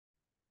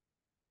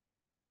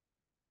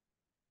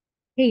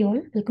Hey all,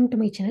 welcome to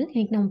my channel.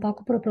 இன்னைக்கு நம்ம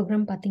பார்க்க போகிற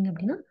ப்ரோக்ராம் பார்த்தீங்க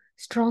அப்படின்னா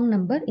ஸ்ட்ராங்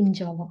நம்பர் இன்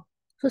ஜாவா.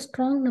 ஸோ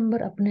ஸ்ட்ராங்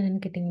நம்பர் அப்படின்னு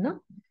என்னன்னு கேட்டிங்கன்னா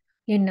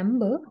a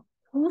number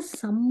whose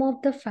sum of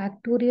the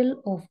factorial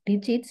of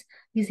digits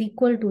is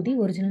equal to the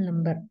original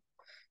number.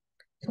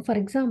 So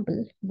for example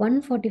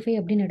 145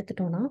 அப்படின்னு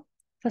எடுத்துட்டோம்னா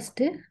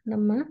ஃபஸ்ட்டு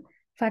நம்ம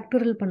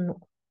ஃபேக்டோரியல்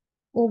பண்ணணும்.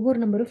 ஒவ்வொரு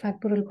நம்பரும்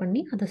ஃபேக்டோரியல்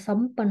பண்ணி அதை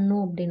சம்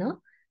பண்ணோம் அப்படின்னா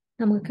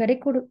நமக்கு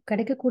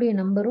கிடைக்கக்கூடிய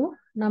நம்பரும்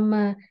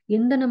நம்ம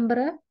எந்த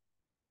நம்பரை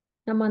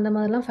நம்ம அந்த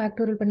மாதிரிலாம்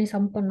ஃபேக்டோரியல் பண்ணி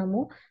சம் பண்ணமோ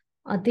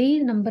அதே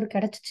நம்பர்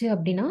கிடைச்சிச்சு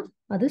அப்படின்னா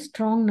அது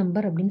ஸ்ட்ராங்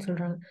நம்பர் அப்படின்னு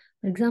சொல்றாங்க.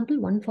 ஃபார் எக்ஸாம்பிள்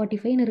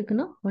 145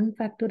 இருக்குன்னா 1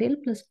 factorial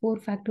plus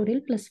 4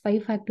 factorial plus 5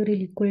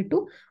 factorial equal to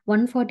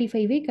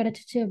 145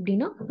 கிடைச்சிச்சு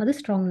அப்படின்னா அது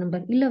ஸ்ட்ராங்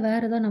நம்பர். இல்லை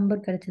வேற ஏதாவது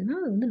நம்பர் கிடைச்சதுன்னா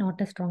அது வந்து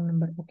நாட் அ ஸ்ட்ராங்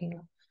நம்பர்.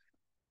 ஓகேங்களா?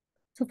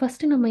 ஸோ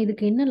ஃபர்ஸ்ட் நம்ம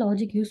இதுக்கு என்ன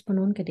லாஜிக் யூஸ்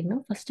பண்ணுவோம்னு கேட்டிங்கன்னா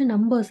ஃபர்ஸ்ட்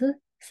நம்பர்ஸை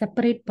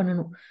செப்பரேட்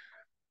பண்ணணும்.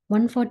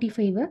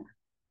 145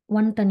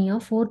 1 தனியா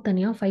 4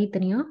 தனியா 5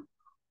 தனியா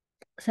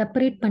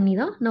செப்பரேட் பண்ணி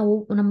தான்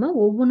நம்ம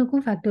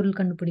ஒவ்வொன்றுக்கும் ஃபேக்டோரியல்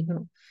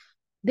கண்டுபிடிக்கணும்.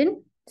 தென்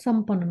சம்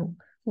பண்ணணும்.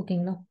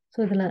 ஓகேங்களா? ஸோ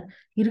இதில்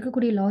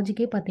இருக்கக்கூடிய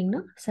லாஜிக்கே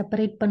பார்த்தீங்கன்னா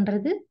செப்பரேட்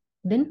பண்ணுறது,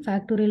 தென்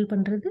ஃபேக்டோரியல்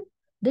பண்ணுறது,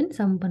 தென்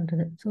சம்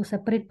பண்ணுறது. ஸோ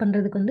செப்பரேட்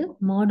பண்ணுறதுக்கு வந்து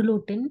modulo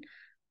 10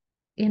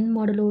 n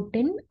modulo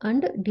 10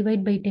 and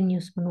divide by 10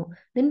 use பண்ணுவோம்.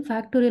 தென்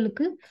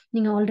ஃபேக்டோரியலுக்கு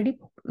நீங்கள் ஆல்ரெடி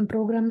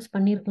ப்ரோக்ராம்ஸ்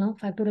பண்ணியிருக்கலாம்,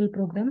 factorial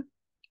program.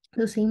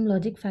 So same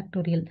logic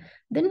factorial.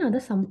 தென்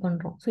அதை சம்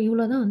பண்ணுறோம். ஸோ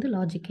இவ்வளோ தான் வந்து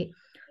லாஜிக்கே.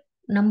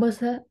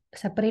 நம்பர்ஸை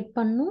செப்பரேட்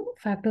பண்ணும்,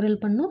 ஃபேக்டோரியல்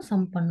பண்ணும்,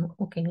 சம் பண்ணும்.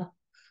 ஓகேங்களா?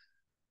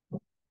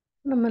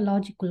 நம்ம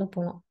லாஜிக்குள்ளே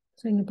போகலாம்.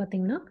 ஸோ இங்கே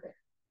பார்த்தீங்கன்னா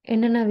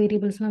என்னென்ன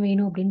வேரியபிள்ஸ்லாம்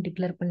வேணும் அப்படின்னு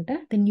டிக்ளேர்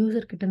பண்ணிட்டேன். தென்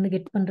யூசர் கிட்ட இருந்து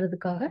கெட்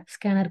பண்ணுறதுக்காக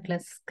scanner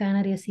class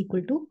scanner S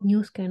equal to new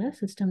scanner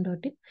system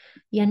dot in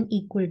n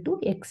equal to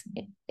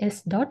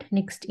S dot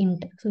next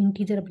int. So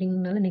integer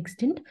அப்படிங்கிறதுனால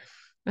நெக்ஸ்ட் இன்ட்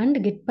அண்ட்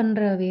கெட்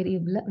பண்ணுற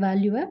வேரியபிளில்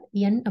வேல்யூவை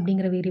என்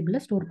அப்படிங்கிற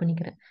வேரியபிளில் ஸ்டோர்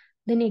பண்ணிக்கிறேன்.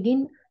 தென்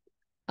எகெயின்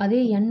அதே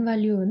என்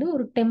வேல்யூ வந்து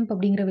ஒரு டெம்ப்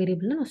அப்படிங்கிற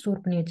வேரியபிளில் நான்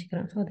ஸ்டோர் பண்ணி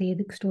வச்சுக்கிறேன். ஸோ அதை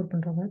எதுக்கு ஸ்டோர்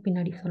பண்ணுறோங்க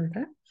பின்னாடி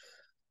சொல்கிறேன்.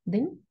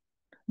 தென்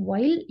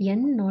while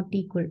n not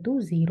equal to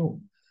 0.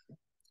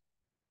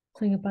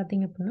 So இங்கே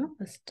பார்த்தீங்க அப்படின்னா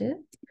first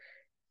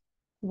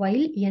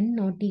while n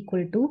not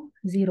equal to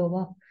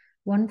 0வா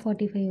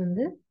 145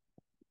 வந்து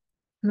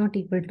not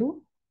equal to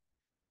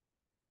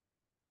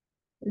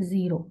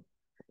 0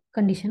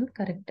 condition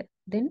correct.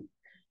 Then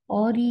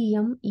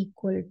rem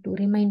equal to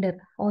remainder.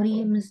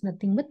 Rem is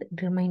nothing but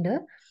remainder.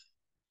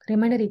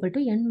 Remainder equal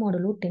to n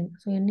modulo 10.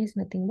 So n is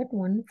nothing but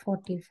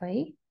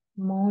 145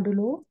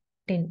 modulo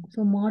 10. So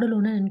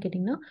மாடுலோன்னு என்னன்னு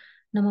கேட்டிங்கன்னா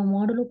நம்ம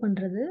modulo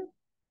பண்ணுறது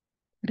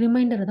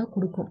ரிமைண்டரை தான்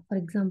கொடுக்கும். For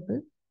example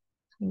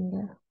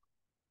இங்கே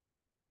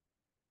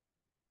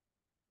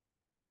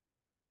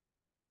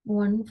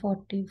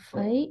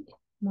 145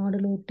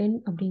 modulo 10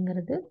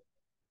 அப்படிங்கிறது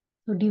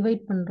so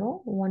divide பண்ணுறோம்.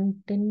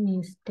 110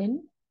 is 10,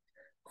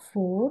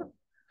 4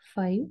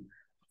 5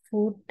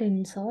 4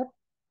 10s are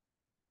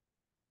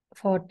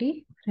 40,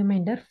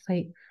 reminder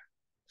 5.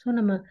 So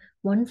நம்ம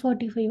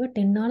 145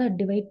 10ஆல்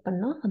டிவைட்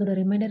பண்ணால் அதோட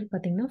ரிமைண்டர்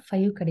பார்த்தீங்கன்னா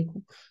 5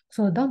 கிடைக்கும். ஸோ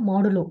அதுதான்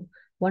மாடுலோ.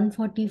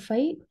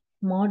 145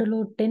 மாடுலோ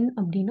 10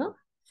 அப்படின்னா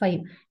 5.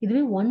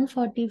 இதுவே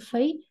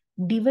 145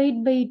 டிவைட்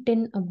பை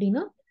 10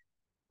 அப்படின்னா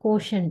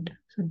கோஷன்ட்.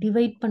 ஸோ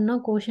டிவைட்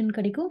பண்ணால் கோஷன்ட்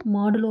கிடைக்கும்,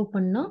 மாடுலோ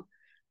பண்ணால்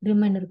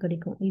ரிமைண்டர்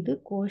கிடைக்கும். இது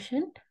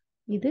கோஷன்ட்,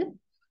 இது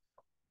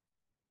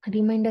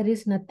ரிமைண்டர்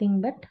இஸ் நத்திங்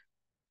பட்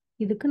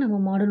இதுக்கு நம்ம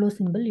மாடுலோ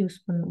சிம்பிள் யூஸ்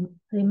பண்ணணும்.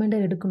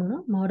 ரிமைண்டர் எடுக்கணும்னா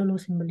மாடுலோ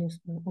சிம்பிள் யூஸ்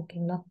பண்ணணும்.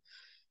 ஓகேங்களா?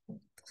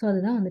 ஸோ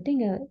அதுதான் வந்துட்டு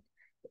இங்கே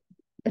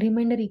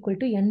reminder equal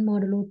to n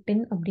modulo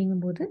 10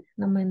 அப்படிங்கும்போது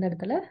நம்ம இந்த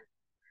இடத்துல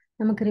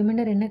நமக்கு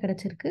ரிமைண்டர் என்ன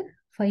கிடைச்சிருக்கு,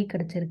 5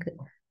 கிடைச்சிருக்கு.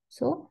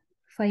 ஸோ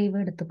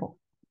 5 எடுத்துப்போம்.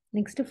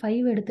 நெக்ஸ்ட்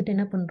 5 எடுத்துட்டு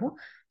என்ன பண்ணுறோம்,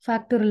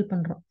 ஃபேக்டோரியல்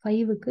பண்ணுறோம்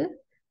 5க்கு.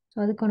 ஸோ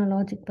அதுக்கான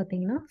லாஜிக்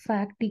பார்த்தீங்கன்னா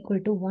ஃபேக்ட்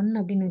ஈக்குவல் டு 1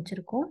 அப்படின்னு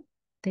வச்சுருக்கோம்.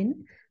 தென்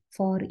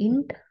for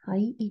int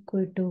I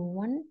equal to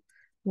 1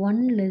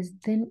 1 less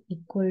then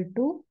equal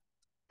to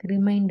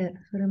reminder.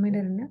 So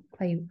remainder என்ன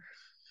 5.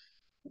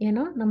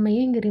 ஏன்னா நம்ம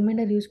ஏன் இங்கே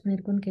ரிமைண்டர் யூஸ்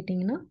பண்ணியிருக்கோம்னு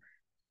கேட்டிங்கன்னா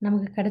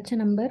நமக்கு கிடைச்ச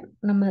நம்பர்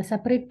நம்ம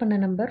செப்பரேட் பண்ண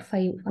நம்பர்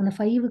 5. அந்த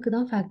 5க்கு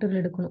தான்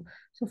ஃபேக்டோரியல் எடுக்கணும்.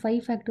 So 5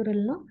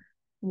 ஃபேக்டோரியல்னா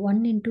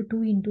 1 into 2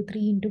 into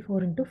 3 into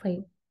 4 into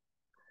 5.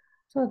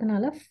 So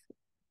அதனால்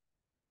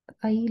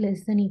I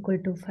less then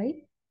equal to 5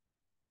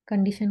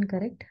 condition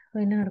correct. So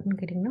என்ன நடக்கும்னு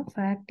கேட்டிங்கன்னா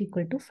fact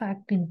equal to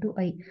fact into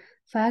I.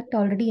 Fact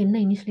already என்ன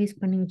இனிஷியலைஸ்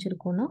பண்ணி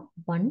வச்சுருக்கோன்னா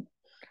 1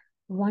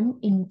 1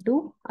 into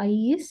I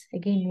is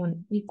again 1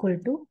 equal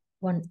to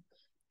 1.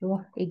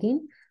 Again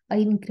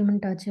I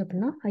increment ஆச்சு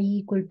அப்படின்னா I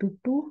equal to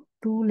 2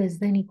 2 less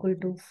than equal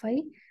to 5.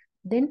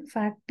 then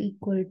fact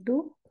equal to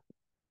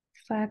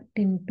fact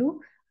into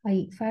I.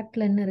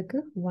 factல என்ன இருக்கு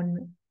 1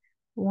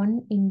 1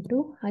 into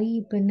I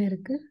இப்போ என்ன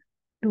இருக்கு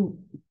 2.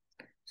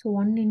 so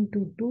 1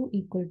 into 2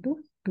 equal to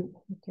 2.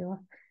 ஓகேவா?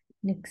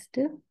 நெக்ஸ்ட்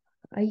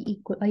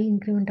I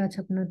இன்க்ரிமெண்ட் ஆச்சு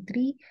அப்படின்னா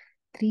 3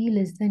 3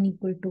 less than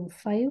equal to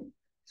 5.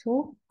 so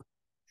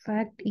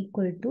fact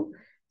equal to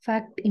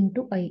fact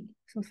into I.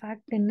 so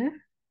fact என்ன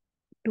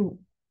 2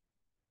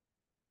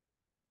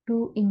 2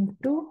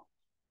 into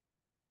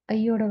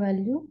ஐயோட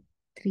value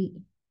 3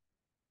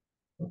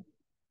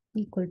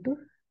 equal to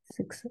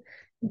 6.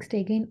 Next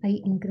again I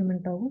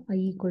increment ஆகும். I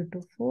equal to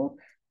 4,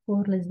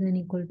 4 less than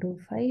equal to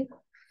 5,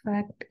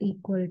 fact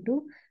equal to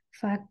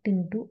fact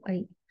into I.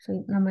 So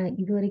நம்ம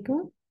இது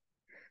வரைக்கும்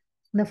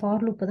இந்த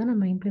for லூப்பை தான்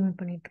நம்ம இம்ப்ளிமெண்ட்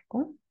பண்ணிட்டு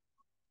இருக்கோம்.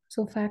 ஸோ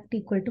ஃபேக்ட்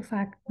ஈக்குவல் டு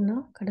ஃபேக்ட்னா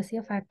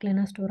கடைசியாக ஃபேக்டில்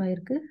என்ன ஸ்டோர்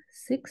ஆயிருக்கு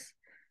 6,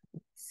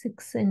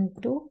 6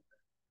 into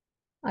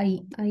I,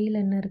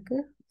 ஐயில் என்ன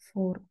இருக்குது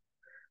 4.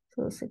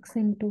 So 6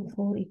 into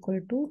 4 equal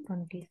to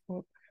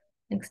 24.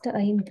 Next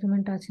I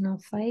increment ஆச்சுன்னா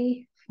 5,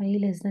 5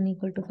 less than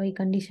equal to 5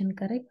 condition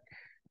correct.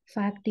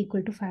 Fact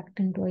equal to fact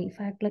into I.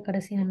 Factல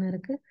கடைசி என்ன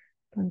இருக்கு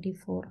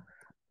 24.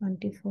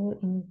 24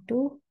 into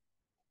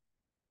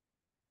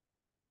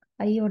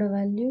I ஓட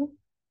value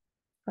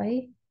 5.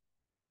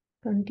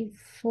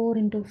 24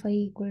 into 5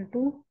 equal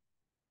to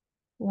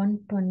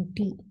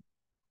 120.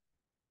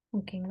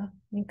 ஓகேங்களா.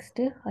 நெக்ஸ்ட்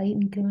I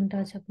இன்க்ரிமெண்ட்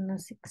ஆச்சு அப்படின்னா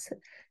 6,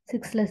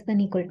 6 less than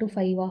equal to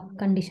 5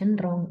 condition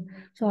wrong.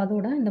 So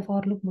அதோட இந்த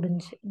ஃபார் லூப்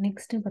முடிஞ்சு.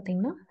 நெக்ஸ்ட்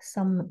பார்த்தீங்கன்னா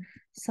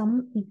some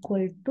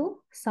equal to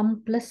some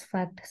plus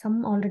fact. Some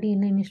already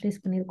என்ன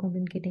இனிஷியலைஸ் பண்ணியிருக்கோம்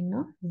அப்படின்னு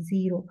கேட்டிங்கன்னா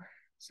 0.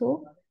 So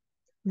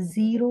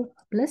 0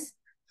 plus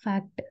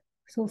fact.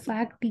 So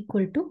fact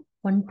equal to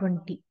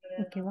 120.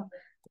 ஓகேவா.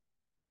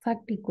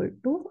 Fact equal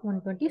to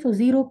 120. So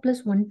 0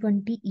 plus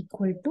 120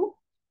 equal to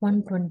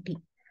 120.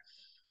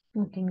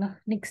 ஓகேங்களா.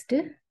 நெக்ஸ்ட்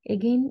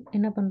எகெயின்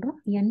என்ன பண்ணுறோம்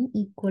n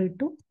equal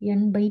to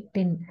n by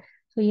 10.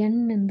 So n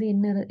வந்து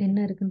என்ன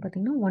இருக்குன்னு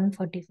பார்த்தீங்கன்னா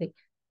 145.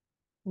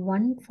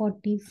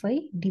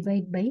 145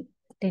 divide by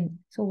 10.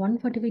 So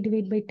 145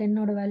 divide by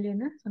 10ஓட value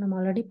என்ன? ஸோ நம்ம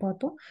ஆல்ரெடி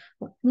பார்த்தோம்.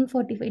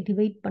 145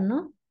 டிவைட்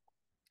பண்ணால்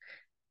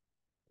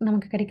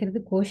நமக்கு கிடைக்கிறது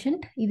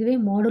கோஷன்ட். இதுவே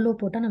மாடுலோ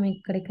போட்டால் நமக்கு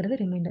கிடைக்கிறது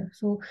ரிமைண்டர்.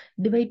 ஸோ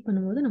டிவைட்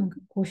பண்ணும்போது நமக்கு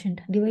கோஷன்ட்,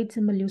 டிவைட்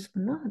சிம்பிள் யூஸ்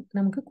பண்ணால்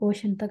நமக்கு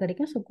கோஷன்ட் தான்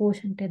கிடைக்கும். ஸோ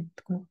கோஷன்ட்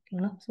எடுத்துக்கணும்.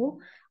 ஓகேங்களா. So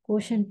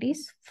quotient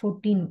is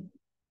 14.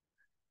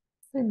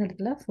 ஸோ இந்த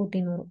இடத்துல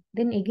 14 வரும்.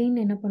 தென்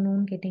எகெயின் என்ன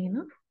பண்ணுவோம்னு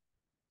கேட்டிங்கன்னா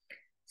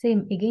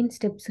சேம் எகெயின்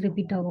ஸ்டெப்ஸ்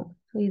ரிப்பீட் ஆகும்.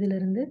 ஸோ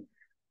இதிலிருந்து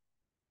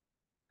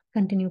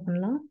கண்டினியூ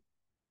பண்ணலாம்.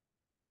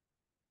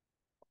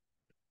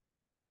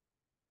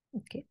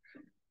 Okay.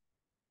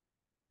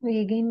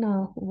 Again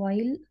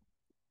while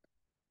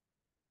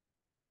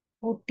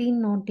 14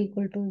 not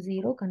equal to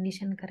 0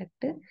 condition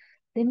correct.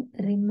 Then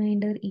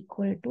remainder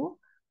equal to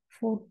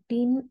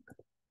 14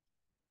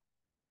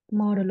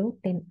 modulo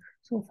 10.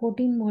 So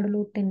 14 modulo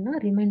 10 na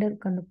remainder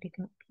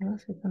கண்டுபிடிக்கணும்.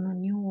 ஸோ இப்போ நான்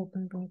நியூ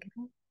ஓப்பன்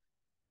பண்ணிக்கிறேன்.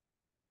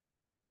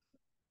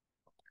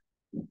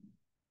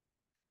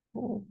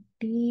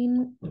 14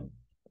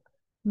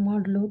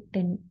 modulo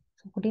 10.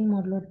 ஸோ 14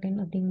 modulo 10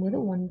 அப்படிங்கும்போது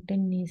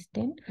 110 is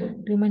 10.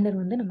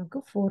 ரிமைண்டர் வந்து நமக்கு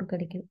 4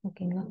 கிடைக்குது.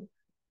 ஓகேங்களா.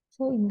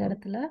 ஸோ இந்த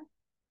இடத்துல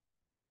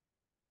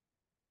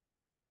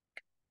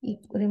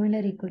remainder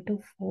equal to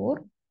 4.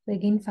 So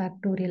again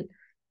factorial.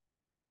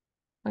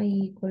 I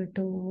equal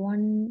to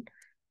 1,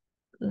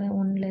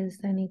 1 less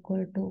than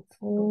equal to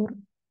 4.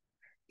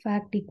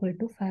 Fact equal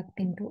to fact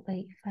into I.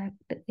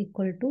 Fact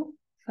equal to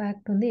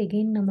fact வந்து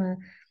again நம்ம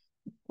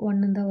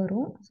 1 தான்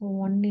வரும். So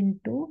 1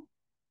 into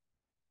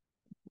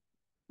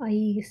I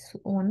is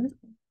 1,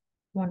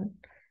 1.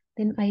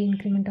 Then I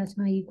increment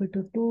ஆச்சுன்னா I equal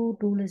to 2,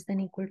 2 less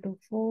than equal to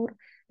 4.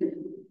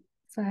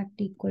 Fact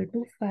equal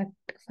to fact.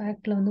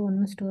 Factல வந்து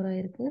 1 store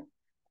ஆயிருக்கு.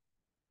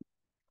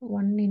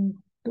 1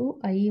 into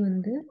I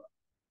வந்து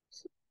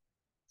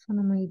so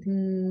நம்ம இது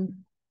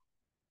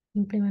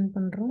இம்ப்ளிமெண்ட்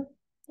பண்ணுறோம்.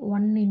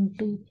 1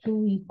 into 2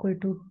 equal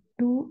to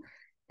 2.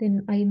 Then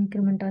I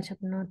increment ஆச்சு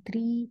அப்படின்னா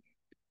 3,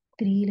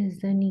 3 less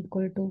than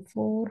equal to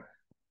 4.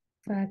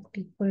 Fact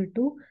equal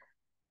to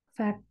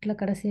factல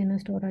கடைசி என்ன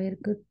ஸ்டோர்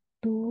ஆயிருக்கு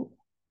 2.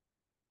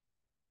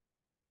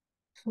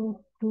 So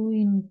 2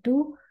 into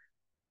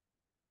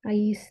I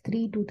is 3,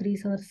 2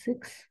 3s are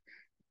 6.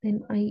 Then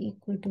I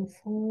equal to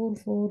 4,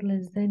 4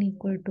 less than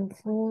equal to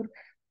 4.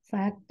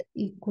 Fact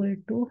equal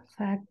to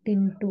fact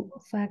into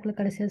factல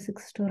கடைசியா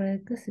 6 store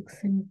ஆயிருக்கு.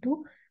 6 into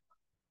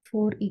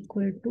 4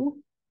 equal to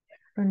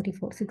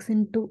 24. 6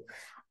 into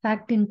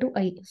fact into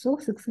I. So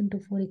 6 into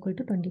 4 equal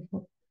to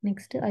 24.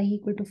 Next I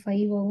equal to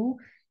 5 ஆகும்.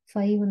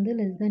 5 வந்து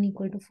less than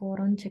equal to 4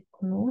 ஆன்னு check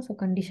பண்ணுவோம். So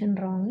condition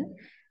wrong.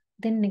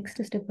 Then next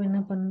step என்ன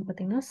பண்ணணும்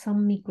பார்த்தீங்கன்னா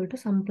some equal to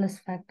some plus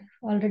fact.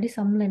 Already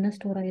சம்மில் என்ன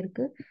store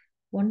ஆகிருக்கு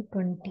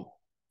 120.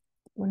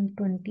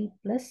 120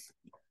 ப்ளஸ்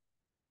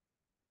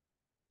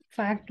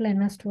ஃபேக்டில்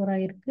என்ன ஸ்டோர்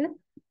ஆகிருக்கு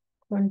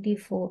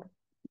 24.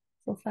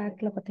 ஸோ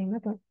ஃபேக்டில்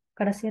பார்த்தீங்கன்னா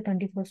கடைசியாக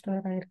 24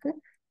 ஸ்டோர் ஆகிருக்கு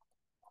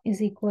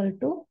இஸ் ஈக்குவல்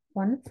டு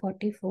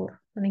 144.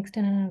 நெக்ஸ்ட்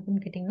என்ன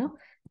நடக்கும்னு கேட்டிங்கன்னா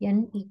n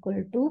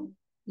equal to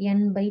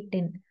n by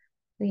 10.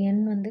 So n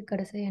வந்து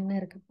கடைசியாக என்ன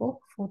இருக்குது இப்போ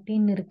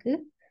 14 இருக்குது.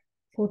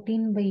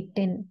 14 by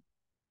 10.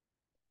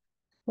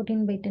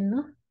 14 by 10னா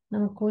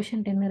நம்ம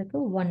கோஷன்ட் என்ன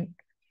இருக்குது 1.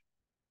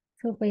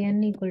 ஸோ இப்போ n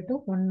ஈக்குவல் டு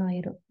 1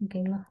 ஆயிரும்.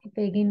 ஓகேங்களா. இப்போ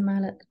எகெயின்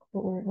மேலே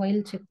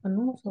வைல் செக்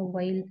பண்ணும். So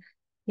while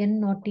n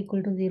not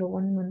equal to 0,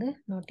 1 வந்து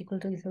not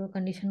equal to 0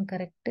 condition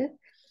correct.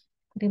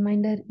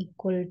 Reminder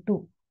equal to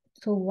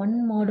so 1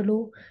 modulo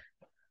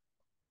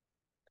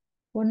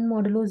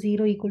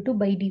 0 equal to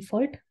by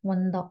default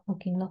 1 தான்.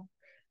 ஓகேங்களா.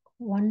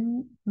 1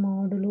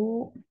 modulo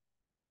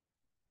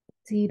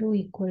 0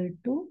 ஈக்குவல்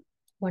டு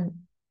 1.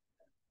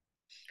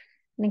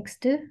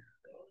 நெக்ஸ்ட்டு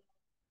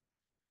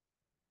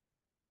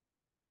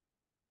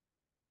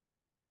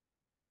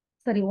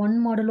சரி 1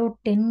 மாடுலோ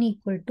 10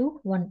 ஈக்குவல் டு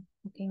 1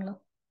 ஓகேங்களா.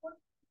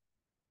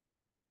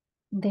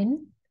 தென்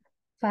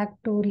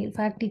ஃபேக்டோரியல்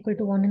ஃபேக்ட் ஈக்குவல்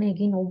டு ஒன்னு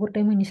again ஒவ்வொரு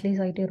டைமும்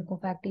initialise ஆகிட்டே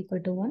இருக்கும். Fact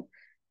equal to 1.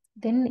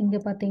 தென் இங்கே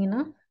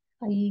பார்த்தீங்கன்னா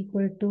I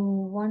equal to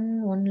 1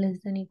 1 less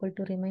then equal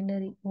to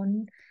reminder 1.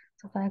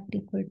 So fact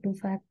equal to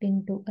fact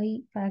into I.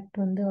 Fact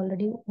வந்து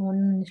ஆல்ரெடி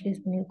 1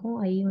 இனிஷியலைஸ் பண்ணியிருக்கோம்.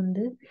 I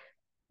வந்து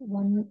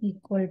 1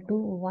 equal to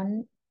 1.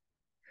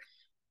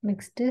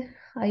 Next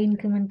I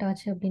increment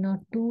ஆச்சு அப்படின்னா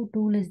 2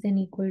 2 less then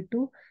equal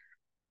to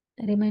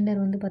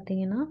reminder வந்து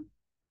பார்த்தீங்கன்னா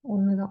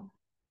 1 தான்.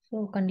 So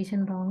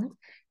condition wrong.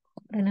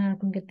 அப்புறம் என்ன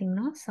நடக்கும்னு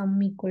கேட்டிங்கன்னா some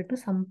equal to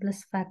some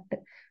plus fact.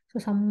 So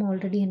some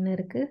already என்ன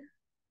இருக்குது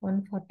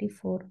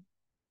 144.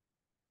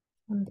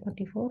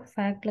 144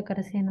 ஃபேக்டில்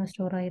கடைசி என்ன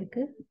ஸ்டோர்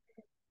ஆகிருக்கு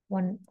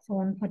 1. So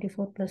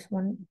 144 +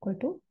 1 equal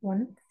to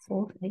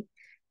 145.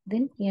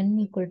 Then n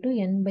equal to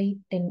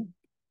n/10.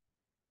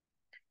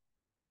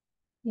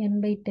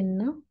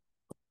 n/10னா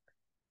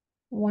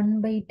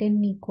 1/10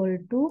 equal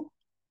to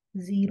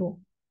 0.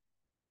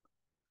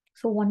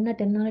 So 1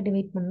 10ஆல்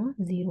divide பண்ணால்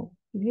 0.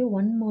 இதுவே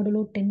 1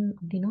 மாடுலோ 10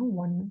 அப்படின்னா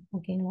 1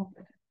 ஓகேங்களா.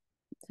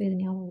 ஸோ இது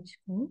ஞாபகம்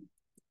வச்சுக்கோங்க.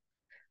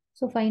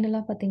 ஸோ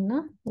ஃபைனலாக பார்த்தீங்கன்னா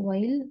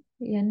வைல்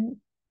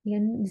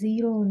n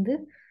 0 வந்து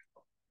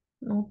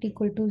not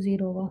equal to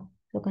 0வா.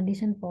 So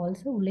condition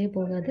falls உள்ளே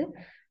போகாது.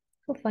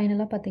 ஸோ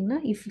ஃபைனலாக பார்த்தீங்கன்னா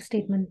இஃப்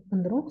ஸ்டேட்மெண்ட்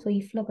வந்துடும். ஸோ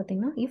இஃப்ல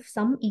பார்த்தீங்கன்னா if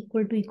some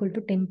equal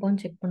to 10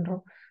 check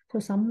பண்ணுறோம். ஸோ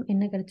சம்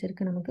என்ன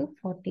கிடைச்சிருக்கு நமக்கு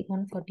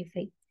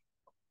 145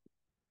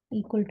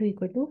 ஈக்குவல்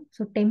டு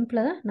ஸோ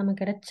டெம்பில் நம்ம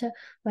கிடைச்ச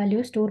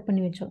வேல்யூவை ஸ்டோர்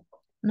பண்ணி வச்சோம்.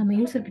 நம்ம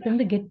யூசர்கிட்ட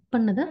இருந்து கெட்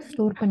பண்ணதை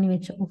ஸ்டோர் பண்ணி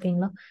வச்சோம்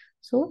ஓகேங்களா.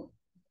 ஸோ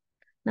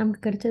நமக்கு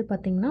கிடைச்சது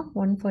பார்த்தீங்கன்னா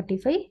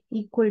 145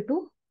 ஈக்குவல் டு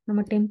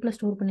நம்ம டெம்பில்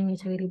ஸ்டோர் பண்ணி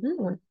வச்ச வேரியபிள்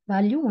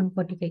வேல்யூ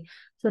 145.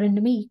 ஸோ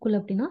ரெண்டுமே ஈக்குவல்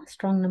அப்படின்னா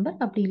ஸ்ட்ராங் நம்பர்,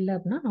 அப்படி இல்லை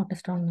அப்படின்னா not a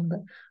strong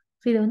number.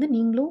 So இதை வந்து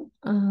நீங்களும்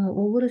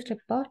ஒவ்வொரு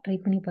ஸ்டெப்பாக ட்ரை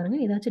பண்ணி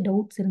பாருங்கள். ஏதாச்சும்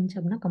டவுட்ஸ் இருந்துச்சு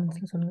அப்படின்னா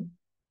கமெண்ட்ஸில் சொல்லுங்கள்.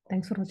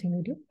 தேங்க்ஸ் ஃபார் வாட்சிங்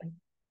வீடியோ. பை.